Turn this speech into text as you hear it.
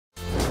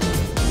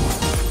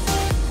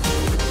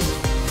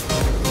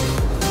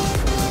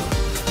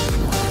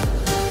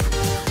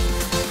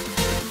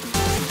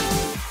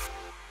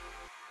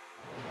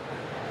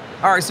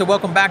All right, so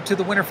welcome back to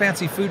the Winter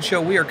Fancy Food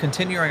Show. We are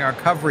continuing our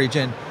coverage,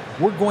 and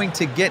we're going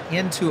to get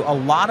into a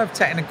lot of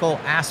technical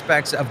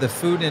aspects of the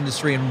food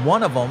industry, and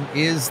one of them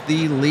is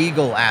the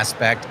legal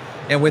aspect.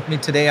 And with me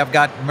today, I've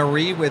got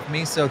Marie with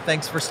me, so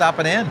thanks for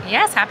stopping in.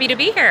 Yes, happy to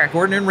be here.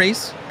 Gordon and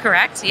Rees.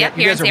 Correct, yep,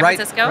 you here in guys San are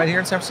Francisco. Right here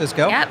in San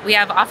Francisco. Yep, we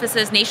have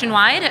offices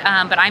nationwide,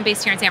 but I'm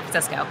based here in San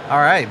Francisco. All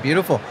right,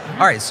 beautiful.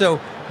 All right,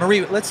 so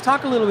Marie, let's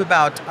talk a little bit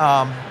about,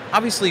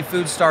 obviously,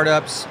 food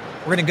startups.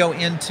 We're going to go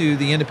into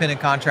the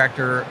independent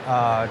contractor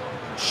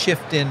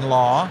shift in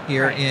law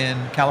here in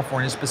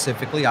California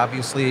specifically.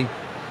 Obviously,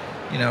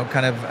 you know,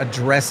 kind of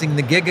addressing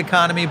the gig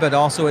economy, but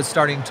also it's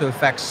starting to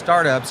affect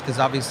startups because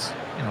obviously,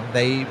 you know,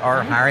 they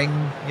are hiring,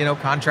 you know,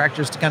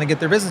 contractors to kind of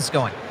get their business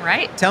going.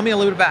 Right. Tell me a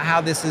little bit about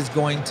how this is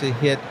going to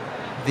hit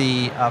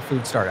the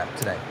food startup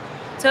today.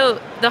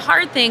 So the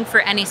hard thing for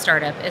any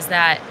startup is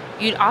that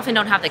you often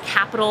don't have the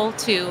capital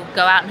to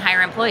go out and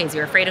hire employees.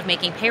 You're afraid of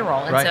making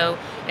payroll. And so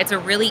it's a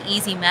really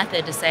easy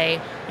method to say,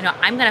 you know,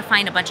 I'm going to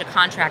find a bunch of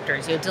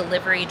contractors, you know,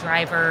 delivery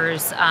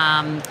drivers,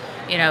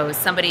 you know,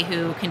 somebody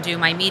who can do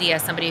my media,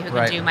 somebody who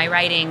can do my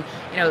writing,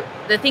 you know,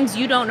 the things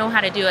you don't know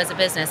how to do as a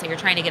business that you're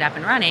trying to get up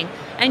and running,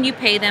 and you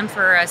pay them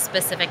for a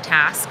specific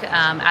task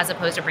as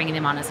opposed to bringing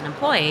them on as an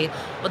employee.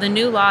 Well, the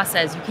new law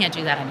says you can't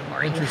do that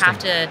anymore. You have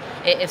to,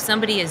 if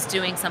somebody is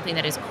doing something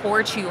that is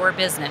core to your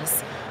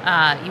business,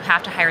 you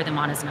have to hire them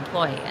on as an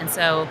employee. And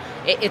so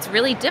it's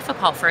really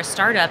difficult for a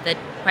startup that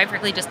quite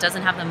frankly just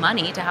doesn't have the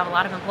money to have a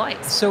lot of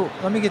employees. So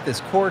let me get this,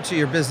 core to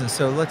your business.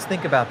 So let's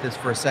think about this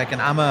for a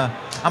second. I'm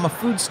a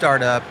food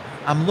startup.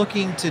 I'm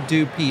looking to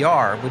do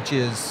PR, which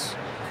is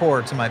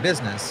core to my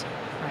business.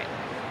 Right.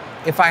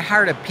 If I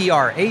hired a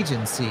PR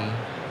agency,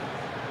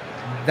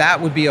 that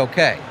would be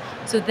okay.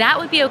 So that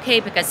would be okay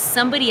because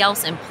somebody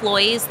else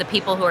employs the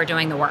people who are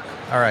doing the work.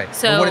 All right.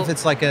 So but what if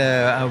it's like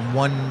a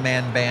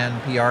one-man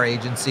band PR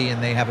agency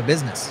and they have a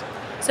business?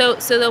 So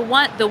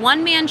the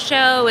one-man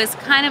show is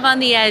kind of on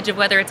the edge of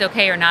whether it's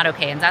okay or not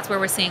okay, and that's where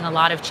we're seeing a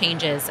lot of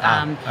changes.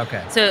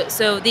 Okay.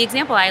 So the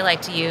example I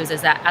like to use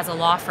is that as a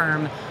law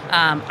firm,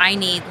 I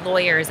need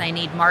lawyers, I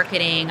need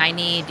marketing, I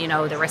need, you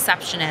know, the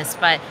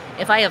receptionist. But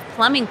if I have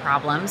plumbing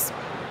problems,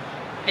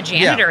 a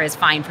janitor is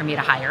fine for me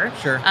to hire.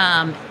 Sure.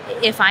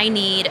 If I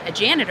need a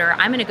janitor,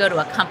 I'm going to go to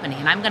a company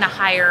and I'm going to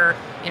hire,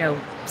 you know,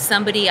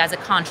 somebody as a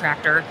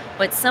contractor,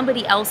 but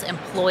somebody else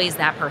employs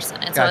that person.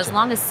 And so as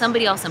long as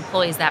somebody else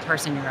employs that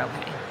person, you're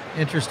okay.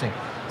 Interesting.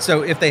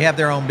 So if they have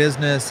their own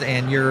business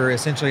and you're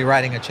essentially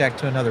writing a check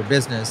to another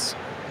business,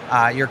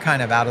 you're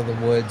kind of out of the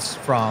woods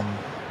from,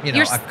 you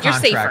know, a contractor.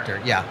 You're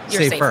safer. Yeah,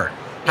 You're safer.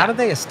 How do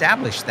they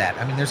establish that?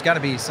 I mean, there's got to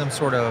be some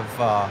sort of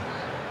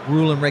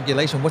rule and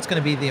regulation. What's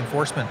going to be the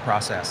enforcement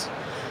process?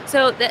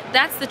 So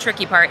that's the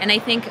tricky part. And I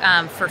think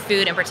for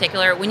food in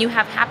particular, when you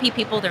have happy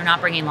people, they're not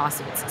bringing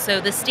lawsuits.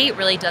 So the state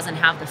really doesn't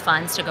have the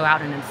funds to go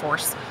out and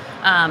enforce.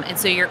 And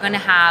so you're going to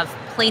have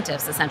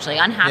plaintiffs, essentially,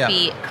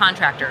 unhappy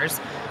contractors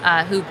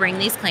who bring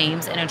these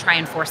claims and try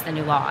and enforce the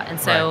new law.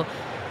 And so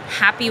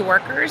happy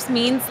workers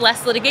means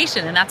less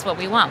litigation, and that's what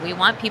we want. We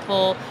want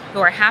people who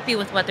are happy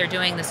with what they're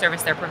doing, the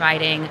service they're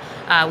providing.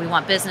 We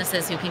want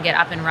businesses who can get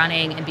up and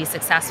running and be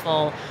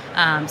successful.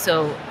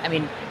 So, I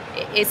mean,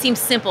 it seems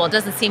simple. It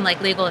doesn't seem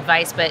like legal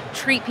advice, but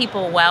treat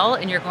people well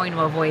and you're going to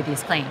avoid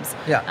these claims.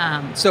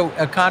 Yeah. So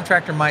a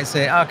contractor might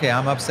say, okay,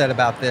 I'm upset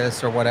about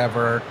this or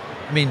whatever.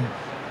 I mean,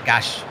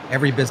 gosh,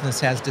 every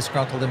business has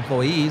disgruntled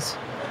employees.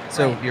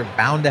 So you're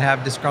bound to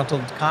have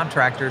disgruntled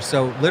contractors.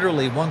 So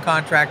literally one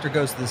contractor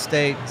goes to the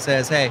state and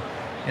says, hey,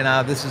 you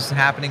know, this is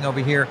happening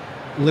over here.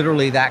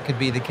 Literally, that could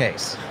be the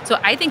case. So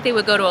I think they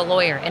would go to a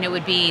lawyer, and it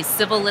would be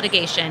civil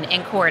litigation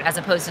in court as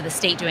opposed to the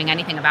state doing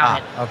anything about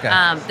it. Okay.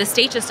 The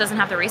state just doesn't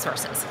have the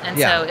resources, and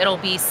so it'll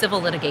be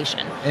civil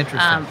litigation.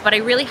 Interesting. But I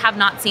really have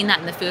not seen that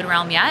in the food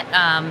realm yet.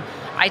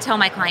 I tell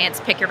my clients,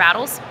 pick your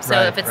battles.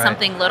 So if it's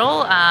something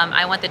little,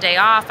 I want the day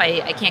off,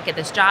 I can't get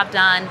this job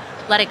done,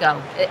 let it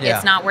go.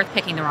 It's not worth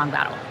picking the wrong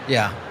battle.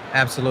 Yeah,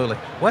 absolutely.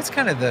 What's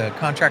kind of the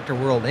contractor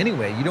world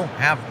anyway? You don't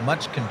have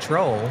much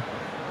control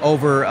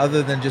over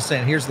other than just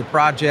saying, here's the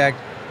project,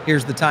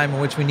 here's the time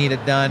in which we need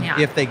it done.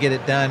 If they get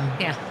it done,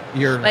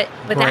 you're But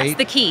great. that's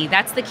the key.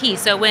 That's the key.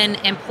 So when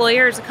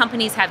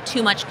companies have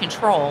too much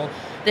control,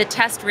 the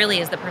test really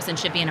is the person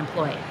should be an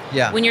employee.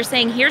 Yeah. When you're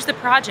saying, here's the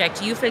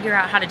project, you figure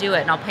out how to do it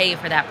and I'll pay you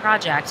for that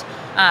project,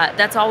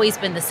 that's always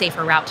been the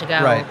safer route to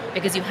go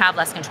because you have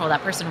less control.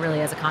 That person really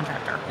is a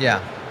contractor.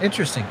 Yeah,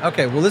 interesting.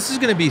 Okay, well, this is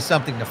going to be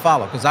something to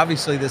follow because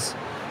obviously this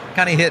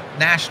kind of hit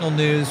national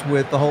news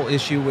with the whole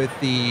issue with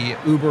the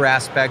Uber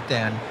aspect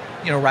and,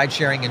 you know, ride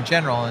sharing in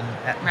general and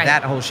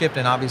that whole shift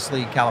in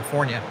obviously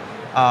California.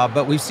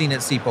 But we've seen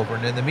it seep over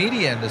into the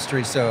media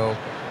industry. So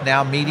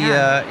now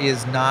media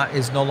is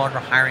no longer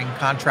hiring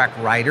contract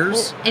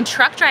writers. Well, and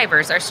truck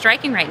drivers are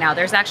striking right now.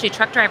 There's actually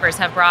truck drivers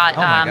have brought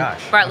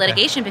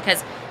litigation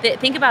because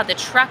think about the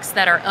trucks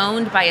that are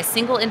owned by a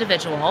single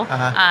individual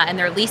and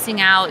they're leasing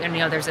out, and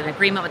there's an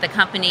agreement with the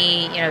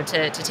company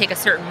to take a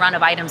certain run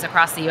of items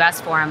across the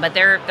U.S. for them, but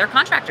they're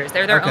contractors.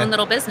 They're their own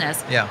little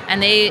business. Yeah.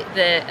 And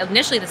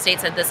initially the state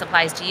said this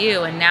applies to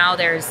you, and now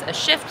there's a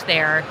shift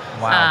there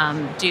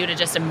Wow. due to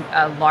just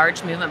a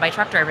large movement by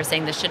truck drivers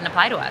saying this shouldn't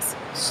apply to us.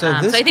 So,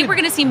 So I think we're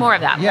going to see more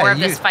of that, more of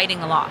this fighting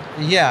the law.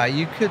 Yeah,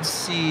 you could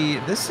see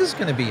this is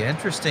going to be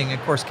interesting.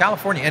 Of course,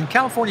 California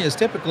is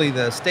typically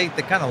the state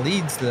that kind of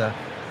leads the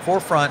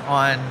forefront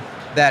on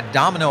that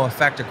domino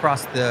effect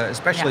across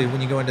especially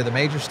when you go into the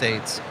major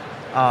states,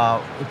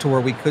 to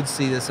where we could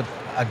see this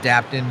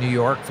adapt in New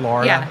York,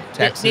 Florida,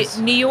 Texas.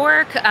 New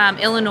York,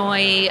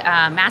 Illinois,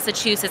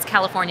 Massachusetts,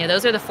 California,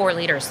 those are the 4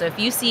 leaders. So if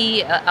you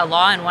see a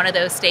law in one of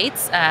those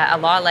states, a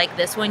law like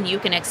this one, you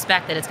can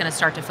expect that it's going to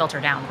start to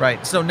filter down.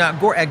 Right. So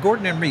now at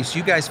Gordon and Rees,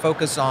 you guys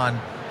focus on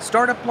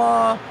startup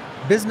law,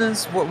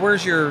 business.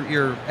 Where's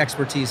your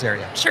expertise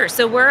area? Sure.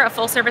 So we're a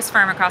full service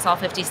firm across all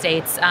 50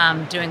 states,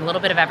 doing a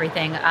little bit of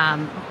everything.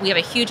 We have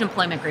a huge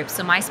employment group.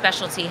 So my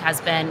specialty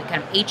has been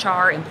kind of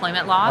HR,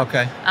 employment law.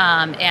 Okay.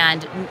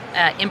 And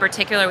in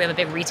particular, we have a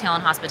big retail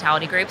and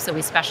hospitality group. So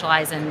we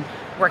specialize in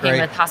working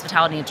with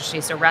hospitality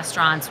industry. So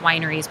restaurants,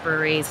 wineries,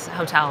 breweries,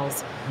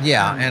 hotels.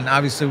 Yeah. And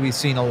obviously we've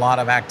seen a lot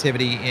of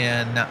activity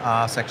in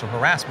sexual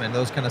harassment,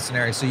 those kind of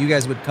scenarios. So you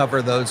guys would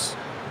cover those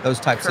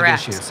types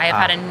Correct. of issues. I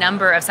have had a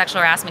number of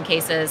sexual harassment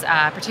cases,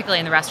 particularly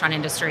in the restaurant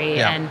industry.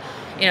 Yeah. And,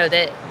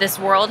 this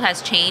world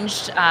has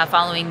changed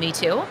following Me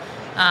Too.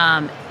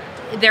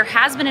 There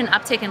has been an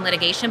uptick in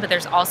litigation, but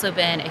there's also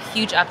been a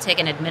huge uptick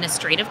in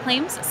administrative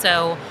claims.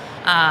 So,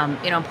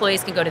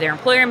 employees can go to their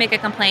employer and make a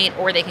complaint,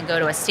 or they can go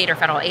to a state or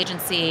federal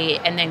agency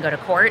and then go to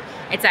court.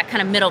 It's that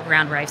kind of middle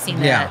ground where I've seen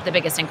the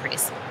biggest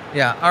increase.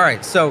 Yeah. All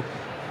right. So,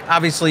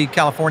 obviously,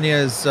 California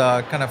is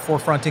kind of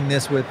forefronting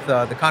this with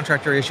the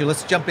contractor issue.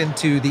 Let's jump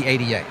into the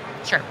ADA.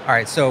 Sure. All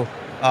right. So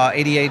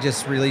ADA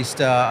just released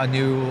a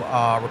new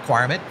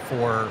requirement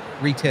for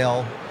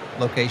retail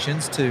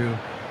locations to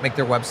make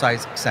their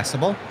websites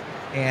accessible.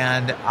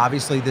 And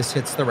obviously, this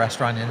hits the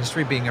restaurant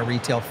industry, being a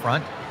retail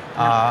front.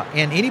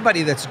 And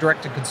anybody that's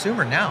direct to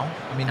consumer now.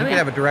 I mean, you could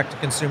have a direct to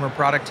consumer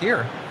product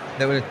here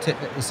that would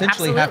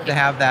essentially have to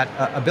have that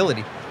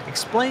ability.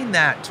 Explain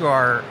that to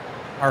our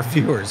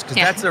viewers, because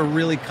that's a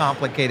really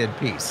complicated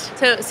piece.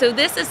 So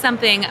this is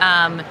something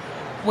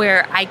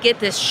where I get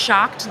this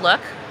shocked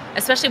look,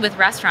 especially with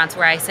restaurants,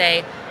 where I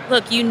say,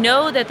 look,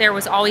 that there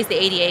was always the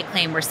ADA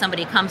claim where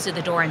somebody comes to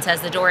the door and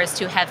says the door is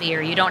too heavy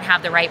or you don't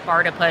have the right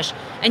bar to push,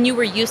 and you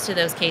were used to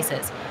those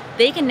cases.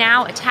 They can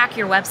now attack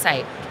your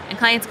website, and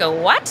clients go,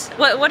 what?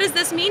 What does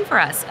this mean for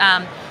us?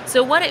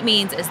 So what it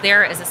means is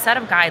there is a set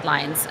of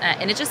guidelines,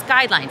 and it's just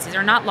guidelines. These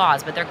are not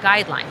laws, but they're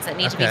guidelines that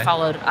need to be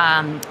followed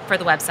for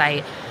the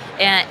website.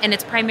 And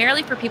it's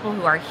primarily for people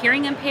who are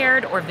hearing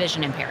impaired or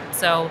vision impaired.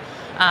 So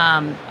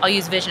I'll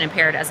use vision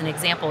impaired as an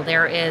example.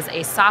 There is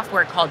a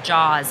software called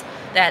JAWS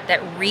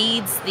that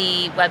reads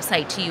the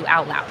website to you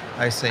out loud.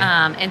 I see.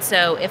 And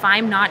so if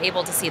I'm not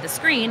able to see the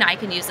screen, I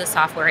can use this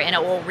software and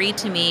it will read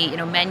to me,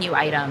 menu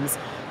items.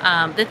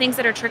 The things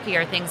that are tricky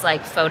are things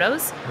like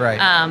photos. Right.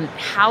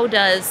 How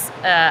does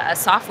a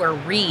software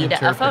read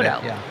a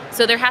photo?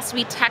 So there has to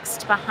be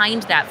text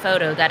behind that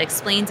photo that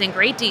explains in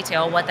great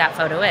detail what that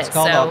photo is. It's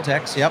called alt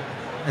text. Yep.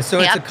 And so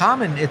it's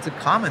a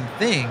common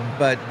thing,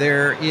 but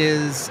there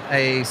is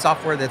a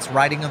software that's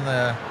writing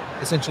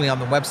essentially on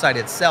the website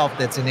itself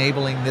that's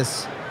enabling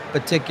this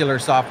particular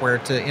software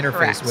to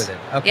interface with it.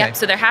 Okay. Yep.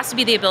 So there has to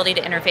be the ability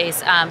to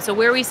interface. So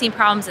where we've seen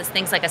problems is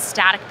things like a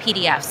static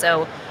PDF.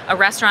 So a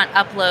restaurant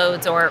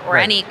uploads or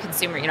any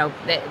consumer,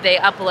 they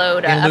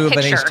upload in lieu a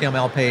picture. Of an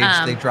HTML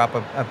page, they drop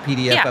a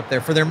PDF up there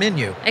for their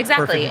menu.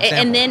 Exactly.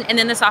 And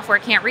then the software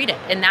can't read it.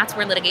 And that's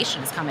where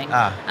litigation is coming.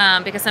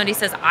 Because somebody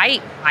says,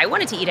 I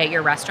wanted to eat at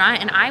your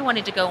restaurant and I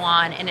wanted to go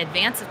on in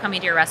advance of coming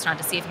to your restaurant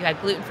to see if you had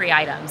gluten-free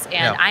items.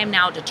 And I'm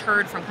now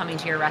deterred from coming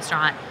to your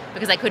restaurant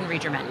because I couldn't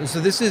read your menu.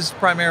 So this is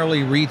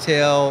primarily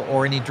retail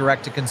or any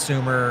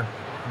direct-to-consumer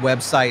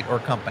website or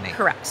company.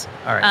 Correct.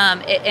 All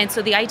right. And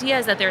so the idea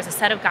is that there's a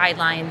set of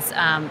guidelines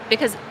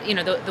because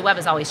the web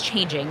is always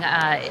changing.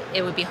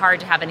 It would be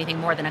hard to have anything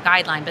more than a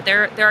guideline, but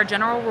there are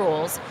general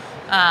rules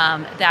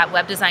that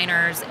web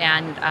designers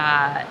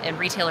and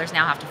retailers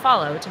now have to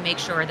follow to make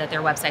sure that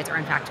their websites are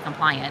in fact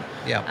compliant.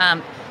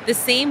 Yeah. The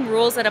same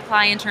rules that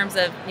apply in terms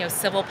of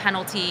civil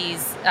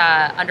penalties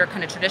under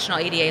kind of traditional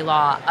ADA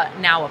law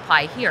now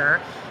apply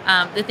here.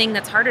 The thing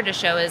that's harder to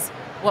show is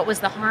what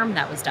was the harm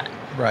that was done.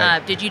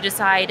 Right. Did you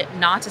decide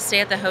not to stay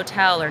at the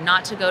hotel or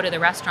not to go to the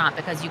restaurant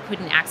because you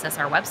couldn't access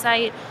our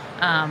website?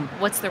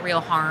 What's the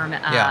real harm?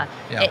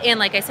 And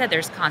like I said,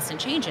 there's constant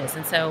changes.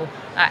 And so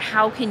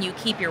how can you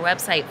keep your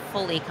website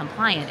fully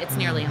compliant? It's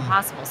nearly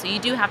impossible. So you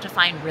do have to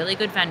find really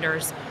good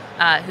vendors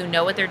who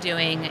know what they're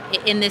doing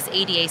in this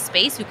ADA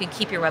space who can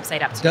keep your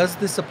website up to date. Does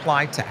this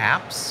apply to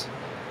apps?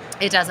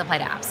 It does apply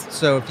to apps.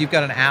 So if you've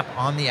got an app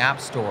on the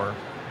App Store,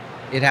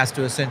 it has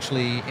to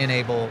essentially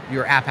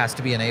your app has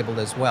to be enabled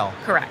as well.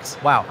 Correct.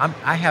 Wow,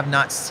 I have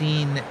not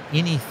seen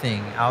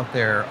anything out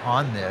there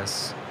on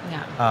this.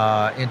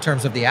 in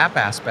terms of the app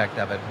aspect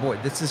of it. Boy,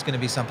 this is going to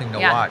be something to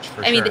watch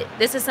for sure. I mean,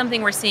 this is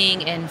something we're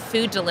seeing in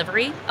food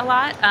delivery a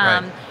lot.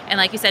 And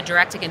like you said,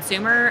 direct to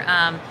consumer.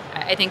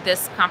 I think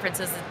this conference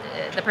is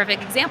the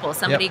perfect example.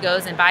 Somebody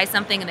goes and buys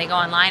something and they go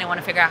online and want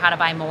to figure out how to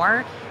buy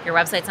more. Your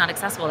website's not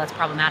accessible. That's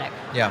problematic.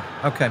 Yeah.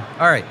 Okay.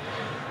 All right.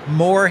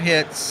 More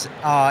hits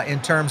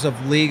in terms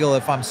of legal.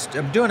 If I'm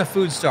doing a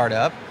food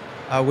startup,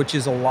 which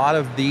is a lot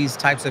of these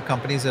types of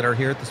companies that are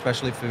here at the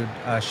Specialty Food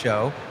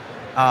Show,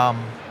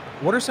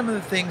 what are some of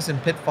the things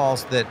and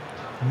pitfalls that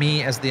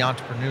me as the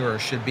entrepreneur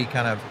should be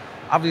kind of,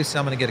 obviously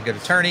I'm going to get a good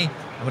attorney,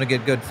 I'm going to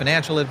get good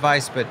financial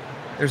advice, but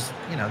there's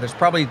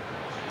probably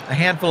a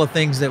handful of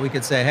things that we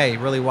could say, hey,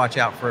 really watch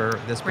out for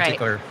this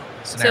particular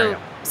scenario.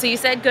 So you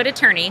said good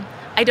attorney.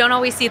 I don't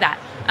always see that.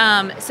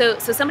 So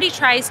somebody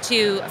tries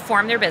to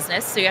form their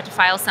business, so you have to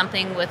file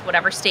something with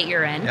whatever state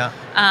you're in,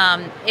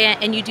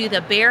 and you do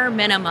the bare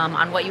minimum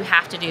on what you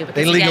have to do.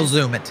 Because they legal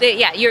zoom it.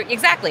 You're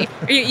exactly.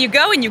 you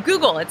go and you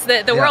Google. It's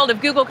the world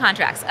of Google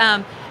contracts.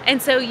 And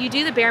so you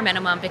do the bare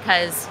minimum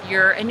because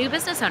you're a new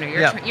business owner.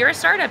 You're a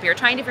startup. You're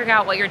trying to figure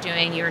out what you're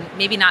doing. You're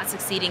maybe not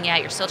succeeding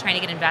yet. You're still trying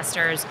to get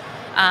investors.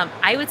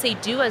 I would say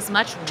do as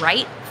much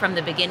right from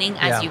the beginning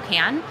as you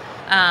can.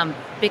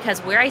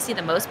 Because where I see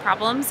the most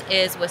problems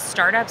is with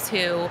startups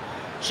who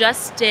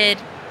just did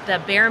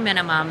the bare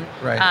minimum.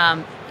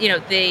 Right.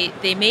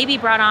 They maybe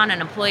brought on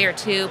an employee or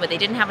two, but they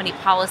didn't have any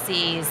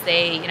policies.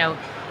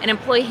 An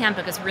employee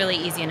handbook is really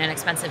easy and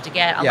inexpensive to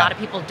get. A lot of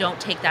people don't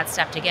take that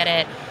step to get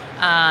it.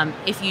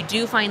 If you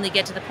do finally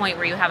get to the point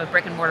where you have a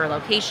brick and mortar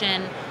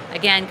location,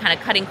 again, kind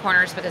of cutting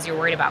corners because you're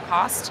worried about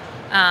cost.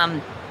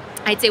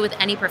 I'd say with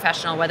any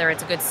professional, whether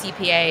it's a good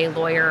CPA,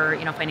 lawyer,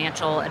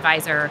 financial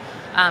advisor,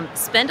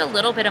 spend a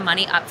little bit of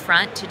money up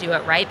front to do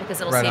it right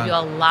because it'll save you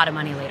a lot of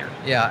money later.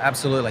 Yeah,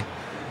 absolutely.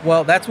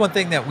 Well, that's one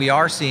thing that we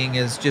are seeing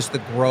is just the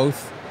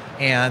growth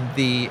and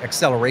the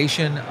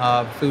acceleration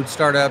of food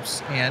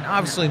startups and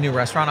obviously new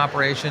restaurant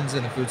operations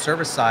in the food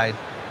service side.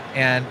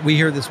 And we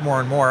hear this more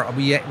and more.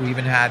 We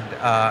even have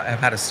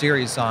had a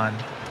series on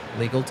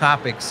legal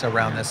topics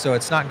around this. So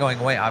it's not going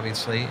away,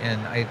 obviously.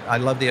 And I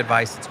love the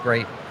advice. It's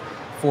great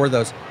for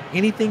those.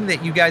 Anything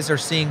that you guys are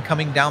seeing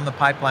coming down the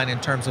pipeline in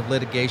terms of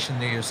litigation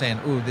that you're saying,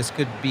 ooh, this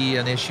could be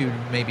an issue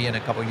maybe in a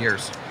couple of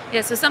years?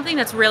 Yeah, so something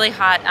that's really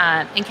hot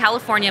in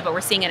California, but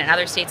we're seeing it in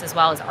other states as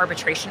well, is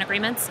arbitration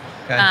agreements.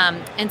 Okay.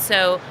 And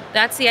so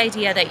that's the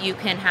idea that you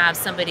can have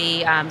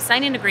somebody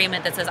sign an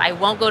agreement that says, I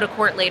won't go to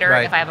court later.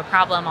 Right. If I have a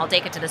problem, I'll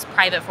take it to this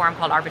private forum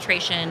called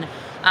arbitration.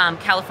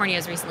 California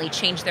has recently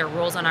changed their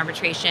rules on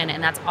arbitration,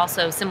 and that's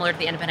also similar to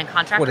the independent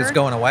contractor. What, it's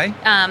going away?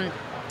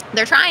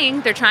 They're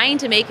trying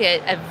to make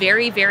it a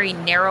very, very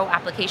narrow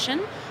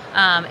application,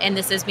 and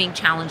this is being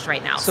challenged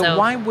right now. So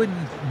why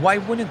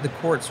wouldn't the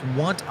courts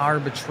want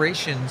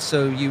arbitration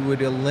so you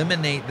would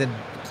eliminate the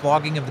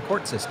clogging of the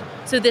court system?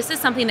 So this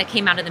is something that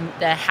came out of the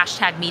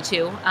hashtag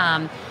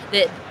 #MeToo.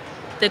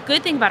 The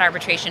good thing about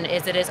arbitration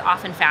is it is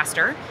often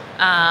faster,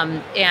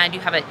 and you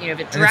have a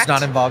direct. And it's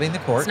not involving the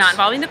courts. It's not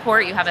involving the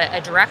court. You have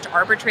a direct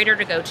arbitrator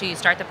to go to. You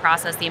start the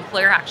process. The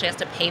employer actually has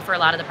to pay for a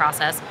lot of the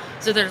process.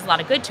 So there's a lot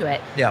of good to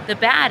it. Yeah. The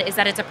bad is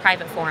that it's a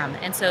private forum,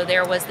 and so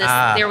there was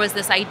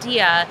this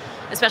idea,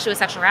 especially with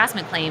sexual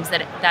harassment claims,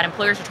 that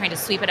employers are trying to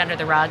sweep it under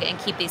the rug and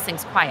keep these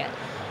things quiet.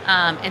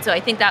 And so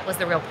I think that was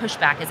the real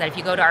pushback, is that if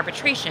you go to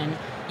arbitration,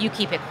 you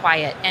keep it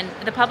quiet. And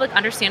the public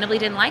understandably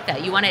didn't like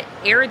that. You want to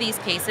air these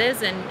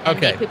cases and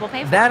make people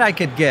pay for it. That I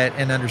could get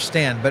and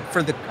understand, but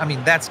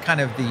that's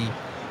kind of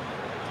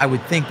I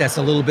would think that's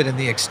a little bit in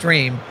the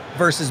extreme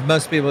versus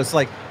most people. It's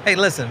like, hey,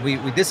 listen,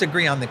 we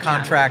disagree on the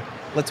contract.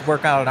 Let's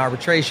work out an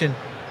arbitration.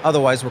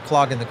 Otherwise, we're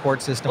clogging the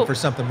court system for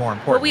something more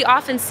important. But we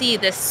often see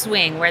this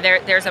swing where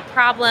there's a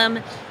problem,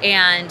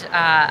 and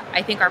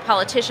I think our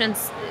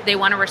politicians, they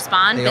want to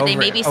respond, but they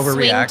maybe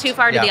swing too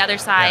far to the other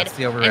side.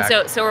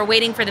 And so we're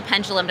waiting for the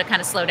pendulum to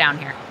kind of slow down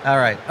here. All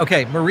right.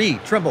 Okay, Marie,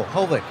 Trimble,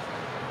 Holvick,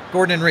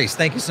 Gordon, and Rees,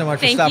 thank you so much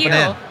for stopping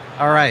in.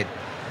 All right.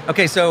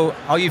 Okay, so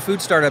all you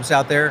food startups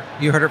out there,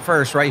 you heard it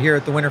first right here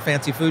at the Winter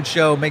Fancy Food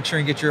Show. Make sure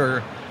and get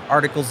your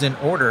articles in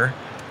order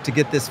to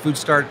get this food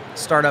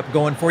startup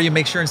going for you.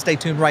 Make sure and stay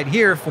tuned right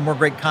here for more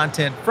great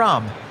content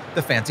from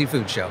the Fancy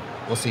Food Show.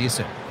 We'll see you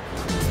soon.